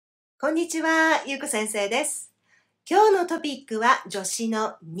こんにちは、ゆうこ先生です。今日のトピックは助詞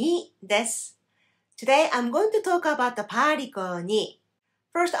のにです。Today, I'm going to talk about the particle に。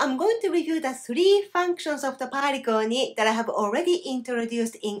First, I'm going to review the three functions of the particle に that I have already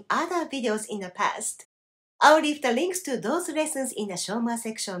introduced in other videos in the past. I'll leave the links to those lessons in the show more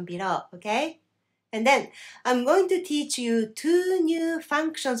section below, okay? And then, I'm going to teach you two new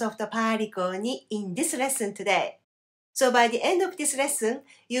functions of the particle に in this lesson today.So by the end of this lesson,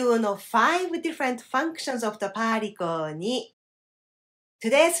 you will know 5 different functions of the particle に。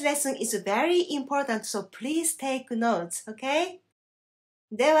Today's lesson is very important, so please take notes, okay?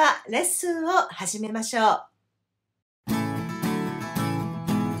 では、レッスンを始めましょう。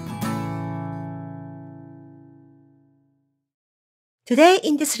Today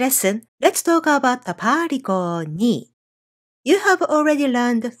in this lesson, let's talk about the particle に。You have already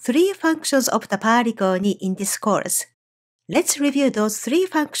learned 3 functions of the particle に in this course.Let's review those 3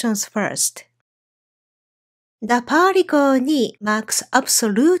 functions first. The particle に marks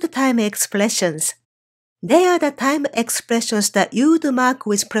absolute time expressions. They are the time expressions that you'd mark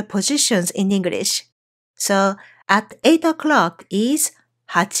with prepositions in English. So, at 8 o'clock is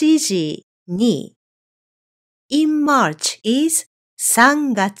 8時に. In March is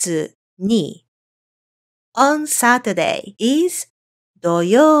 3月に. On Saturday is 土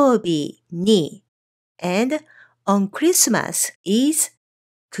曜日に. And,On Christmas is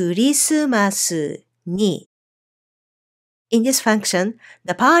クリスマスに. In this function,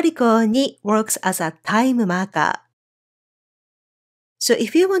 the particle に works as a time marker. So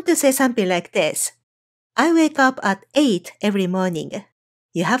if you want to say something like this, I wake up at 8 every morning.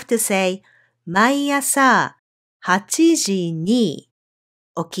 You have to say, 毎朝8時に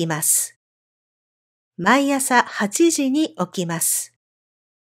起きます。毎朝8時に起きます。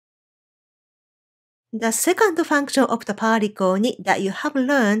The second function of the particle に that you have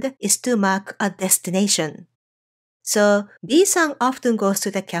learned is to mark a destination. So, B さん often goes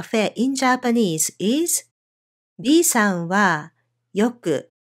to the cafe in Japanese is B さんはよ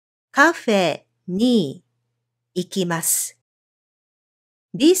くカフェに行きます。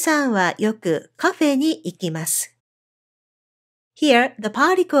B さんはよくカフェに行きます。Here, the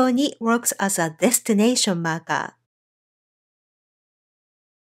particle に works as a destination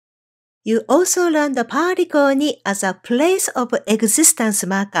marker.You also learn the particle に as a place of existence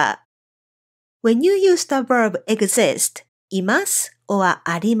marker. When you use the verb exist, います or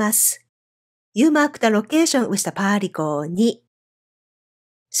あります, you mark the location with the particle に.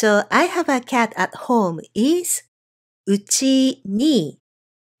 So, I have a cat at home is うちに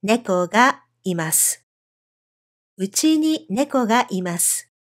猫がいます。うちに猫がいます。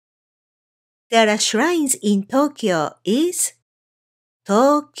There are shrines in Tokyo is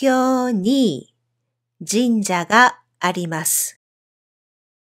東京に神社があります。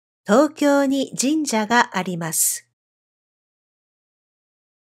東京に神社があります。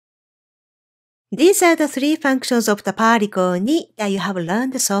These are the 3 functions of the particle に that you have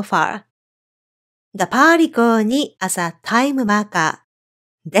learned so far. The particle に as a time marker,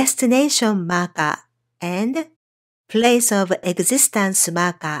 destination marker, and place of existence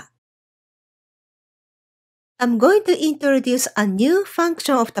marker.I'm going to introduce a new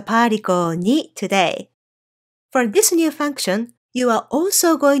function of the particle に today. For this new function, you are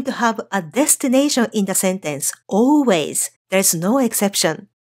also going to have a destination in the sentence, always. There's no exception.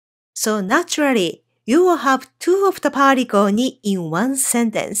 So naturally, you will have 2 of the particle に in one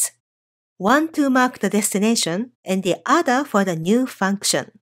sentence. One to mark the destination and the other for the new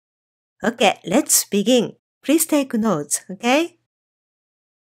function. Okay, let's begin. Please take notes,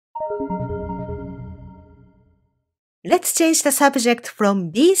 okay?Let's change the subject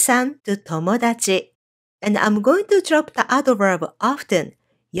from B さん to 友達. And I'm going to drop the adverb often,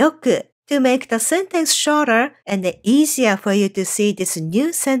 よく, to make the sentence shorter and easier for you to see this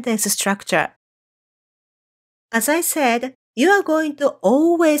new sentence structure. As I said, you are going to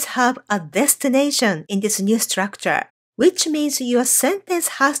always have a destination in this new structure, which means your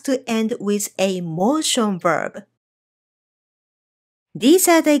sentence has to end with a motion verb. These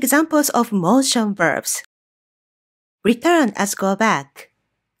are the examples of motion verbs.Return as go back.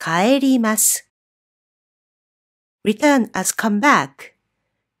 帰ります。Return as come back.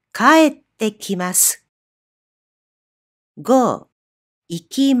 帰ってきます。Go. 行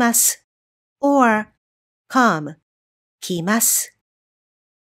きます。or come. 来ます。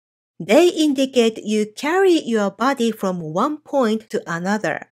They indicate you carry your body from one point to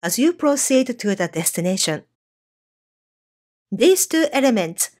another as you proceed to the destination. These 2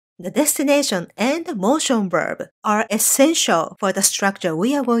 elements,The destination and motion verb are essential for the structure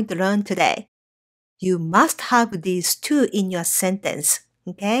we are going to learn today. You must have these 2 in your sentence,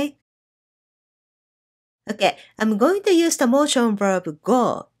 okay? Okay, I'm going to use the motion verb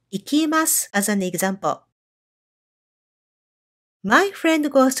go, 行きます as an example. My friend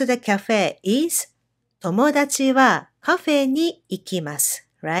goes to the cafe is 友達はカフェに行きます。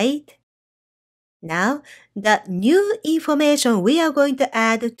Right? Now, the new information we are going to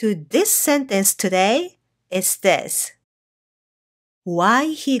add to this sentence today is this.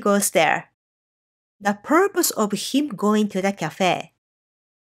 Why he goes there. The purpose of him going to the cafe.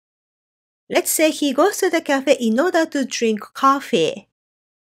 Let's say he goes to the cafe in order to drink coffee.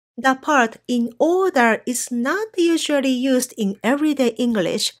 The part in order is not usually used in everyday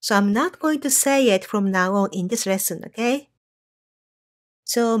English, so I'm not going to say it from now on in this lesson, okay?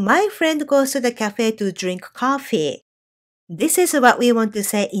 So my friend goes to the cafe to drink coffee. This is what we want to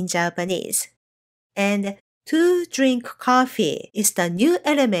say in Japanese. And to drink coffee is the new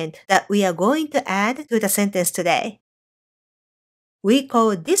element that we are going to add to the sentence today. We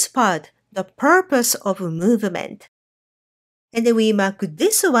call this part the purpose of movement. And we mark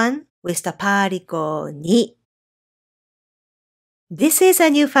this one with the particle に. This is a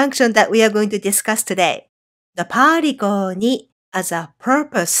new function that we are going to discuss today. The particle に as a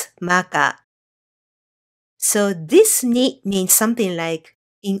purpose marker. So this に means something like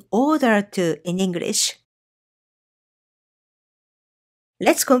in order to in English.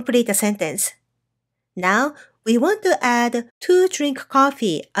 Let's complete the sentence. Now, we want to add to drink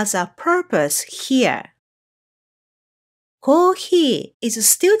coffee as a purpose here. Coffee is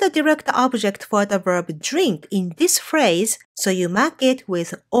still the direct object for the verb drink in this phrase, so you mark it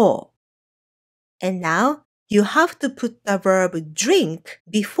with O. And now, you have to put the verb drink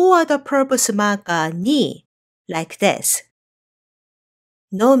before the purpose marker に, like this.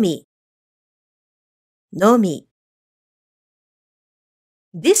 飲み 飲み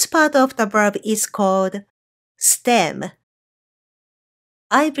This part of the verb is called stem.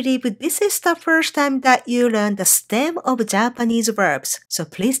 I believe this is the first time that you learn the stem of Japanese verbs, so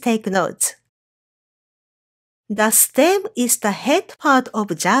please take notes. The stem is the head part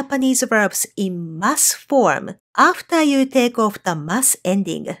of Japanese verbs in mas form after you take off the mas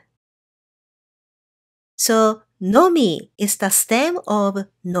ending. So, 飲み is the stem of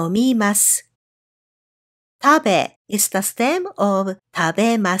飲みます。食べ is the stem of 食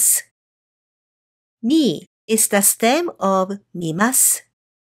べます。み is the stem of 見ます。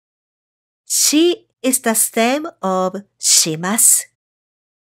し is the stem of します。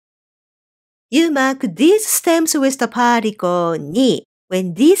You mark these stems with the particle に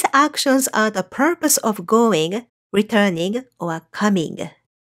when these actions are the purpose of going, returning, or coming.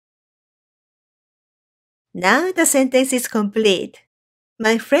 Now the sentence is complete.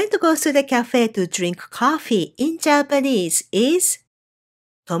 My friend goes to the cafe to drink coffee in Japanese is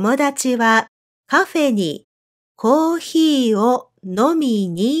友達はカフェにコーヒーを飲み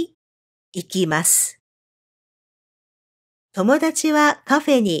に行きます。友達はカ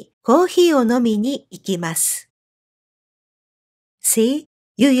フェにコーヒーを飲みに行きます。See,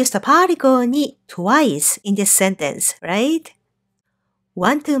 you used the particle に twice in this sentence, right?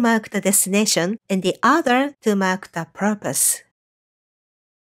 One to mark the destination and the other to mark the purpose.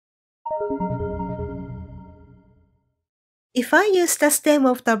 If I use the stem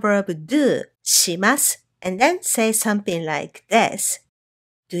of the verb do, します, and then say something like this,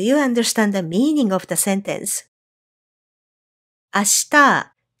 do you understand the meaning of the sentence? 明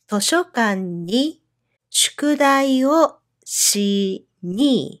日、図書館に宿題をし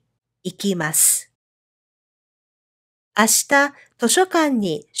に行きます。明日、図書館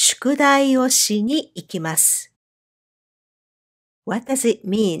に宿題をしに行きます。What does it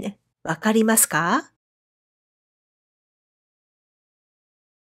mean? わかりますか？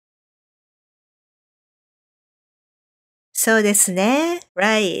そうですね。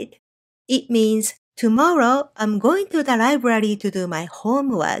Right. It means tomorrow I'm going to the library to do my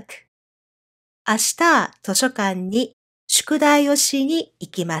homework. 明日図書館に宿題をしに行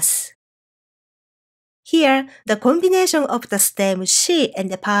きます。Here, the combination of the stem し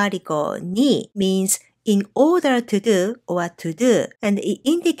and the particle に means in order to do or to do, and it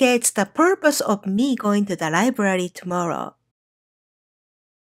indicates the purpose of me going to the library tomorrow.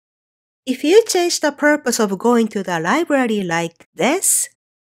 If you change the purpose of going to the library like this,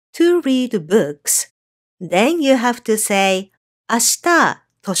 to read books, then you have to say, 明日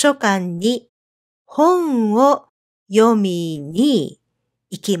図書館に本を読みに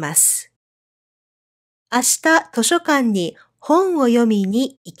行きます。明日図書館に本を読み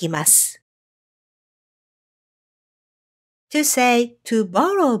に行きます。To say to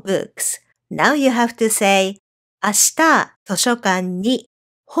borrow books, now you have to say 明日図書館に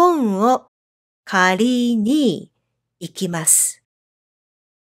本を借りに行きます。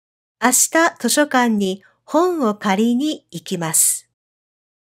明日図書館に本を借りに行きます。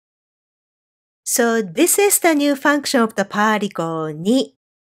So this is the new function of the particle に。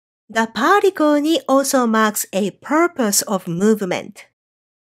The particle に also marks a purpose of movement.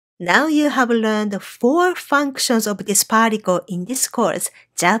 Now you have learned 4 functions of this particle in this course,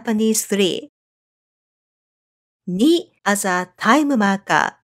 Japanese 3. 2 as a time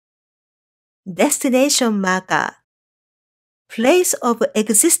marker, destination marker, place of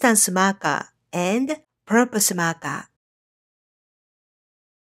existence marker, and purpose marker.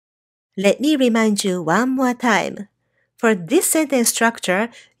 Let me remind you one more time. For this sentence structure,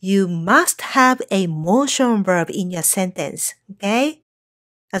 you must have a motion verb in your sentence, okay?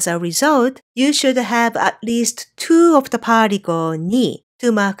 As a result, you should have at least 2 of the particle に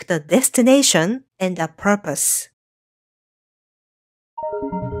to mark the destination and the purpose.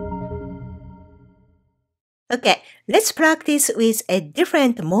 Okay, let's practice with a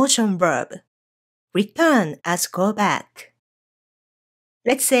different motion verb. Return as go back.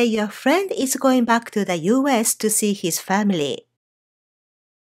 Let's say your friend is going back to the US to see his family.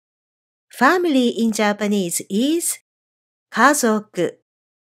 Family in Japanese is 家族.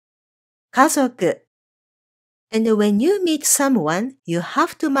 家族. And when you meet someone, you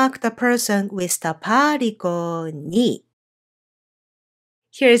have to mark the person with the particle に.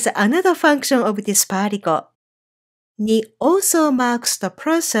 Here's another function of this particle. に also marks the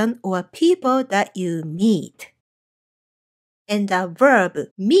person or people that you meet. And the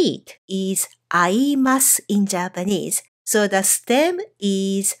verb meet is 会います in Japanese. So the stem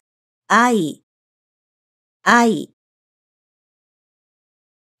is 会い. 会い.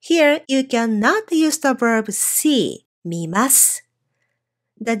 Here you cannot use the verb see, 見ます.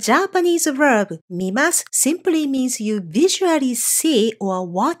 The Japanese verb 見ます simply means you visually see or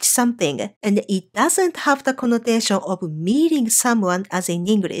watch something, and it doesn't have the connotation of meeting someone as in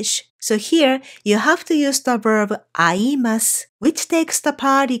English. So here you have to use the verb 会います, which takes the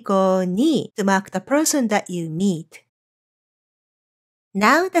particle に to mark the person that you meet.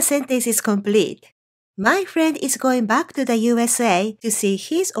 Now the sentence is complete. My friend is going back to the USA to see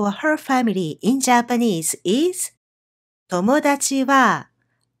his or her family in Japanese is 友達は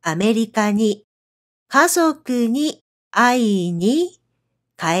アメリカに家族に会いに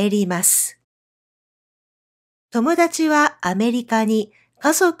帰ります。友達はアメリカに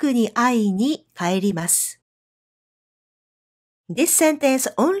家族に会いに帰ります。This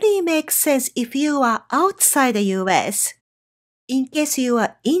sentence only makes sense if you are outside the US. In case you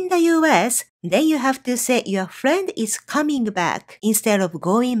are in the US, then you have to say your friend is coming back instead of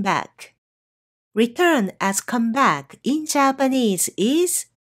going back. Return as come back in Japanese is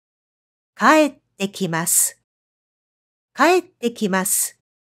帰ってきます。帰ってきます。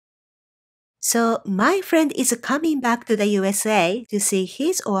So, my friend is coming back to the USA to see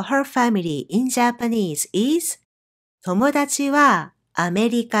his or her family in Japanese is 友達はアメ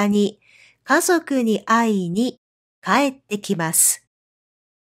リカに家族に会いに帰ってきます。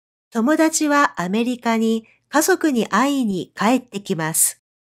友達はアメリカに家族に会いに帰ってきます。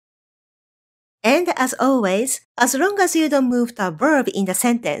And as always, as long as you don't move the verb in the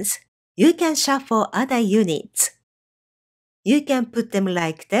sentence, you can shuffle other units. You can put them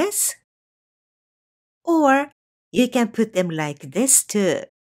like this, or you can put them like this too.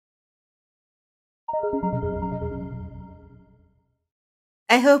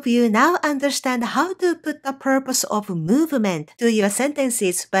 I hope you now understand how to put the purpose of movement to your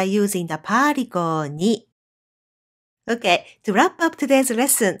sentences by using the particle に. Okay, to wrap up today's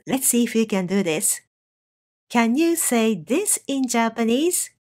lesson, let's see if you can do this. Can you say this in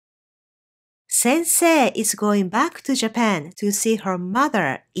Japanese? Sensei is going back to Japan to see her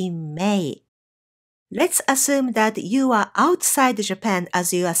mother in May. Let's assume that you are outside Japan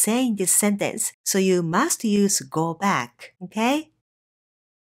as you are saying this sentence, so you must use go back, okay?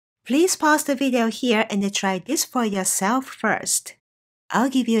 Please pause the video here and try this for yourself first. I'll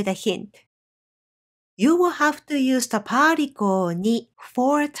give you the hint. You will have to use the particle に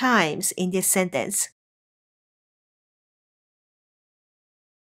 4 times in this sentence.「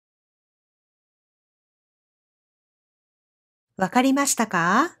わかりました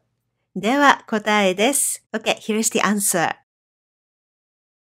か？」では答えです。Okay, here's the answer.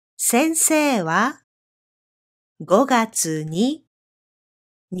 先生は5月に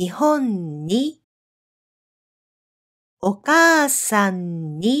日本にお母さ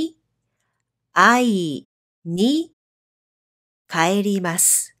んに会いに帰りま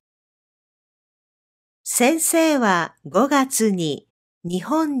す。先生は5月に日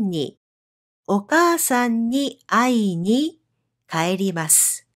本にお母さんに会いに帰りま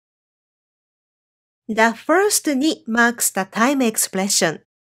す。The first に marks the time expression.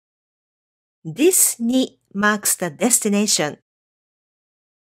 This ni marks the destination.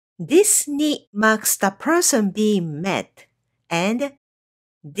 This ni marks the person being met, and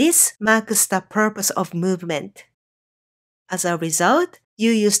this marks the purpose of movement. As a result,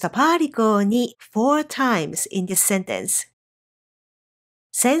 you use the particle ni 4 times in this sentence.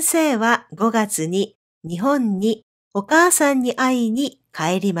 先生は5月に日本にお母さんに会いに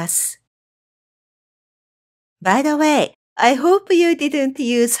帰ります。By the way, I hope you didn't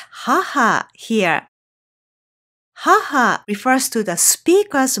use haha here. Haha refers to the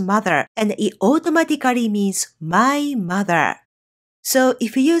speaker's mother and it automatically means my mother. So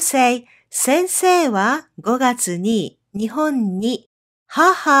if you say 先生は5月に日本に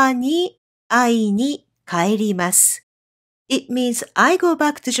母に会いに帰ります。It means I go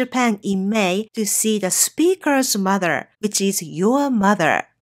back to Japan in May to see the speaker's mother, which is your mother.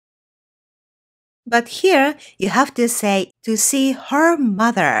 But here, you have to say to see her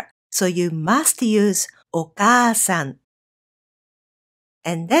mother, so you must use お母さん.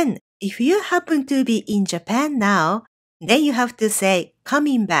 And then, if you happen to be in Japan now, then you have to say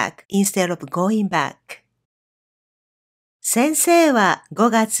coming back instead of going back. 先生は5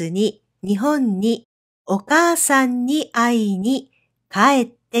月に日本にお母さんに会いに帰っ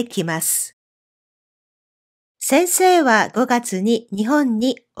てきます。先生は5月に日本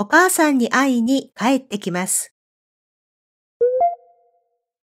にお母さんに会いに帰ってきます。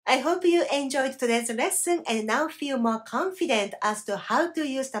I hope you enjoyed today's lesson and now feel more confident as to how to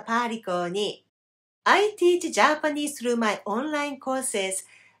use the particle ni. I teach Japanese through my online courses,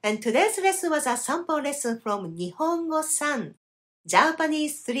 and today's lesson was a sample lesson from 日本語3,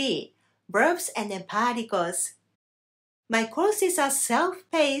 Japanese 3, Verbs and then particles. My courses are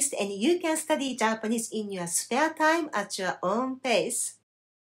self-paced and you can study Japanese in your spare time at your own pace.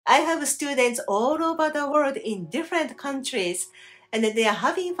 I have students all over the world in different countries, and they are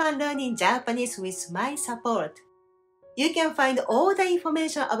having fun learning Japanese with my support. You can find all the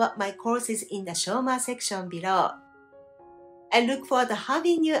information about my courses in the show more section below. I look forward to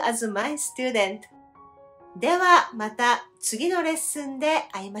having you as my student. ではまた次のレッスンで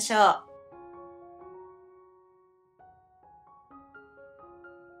会いましょう。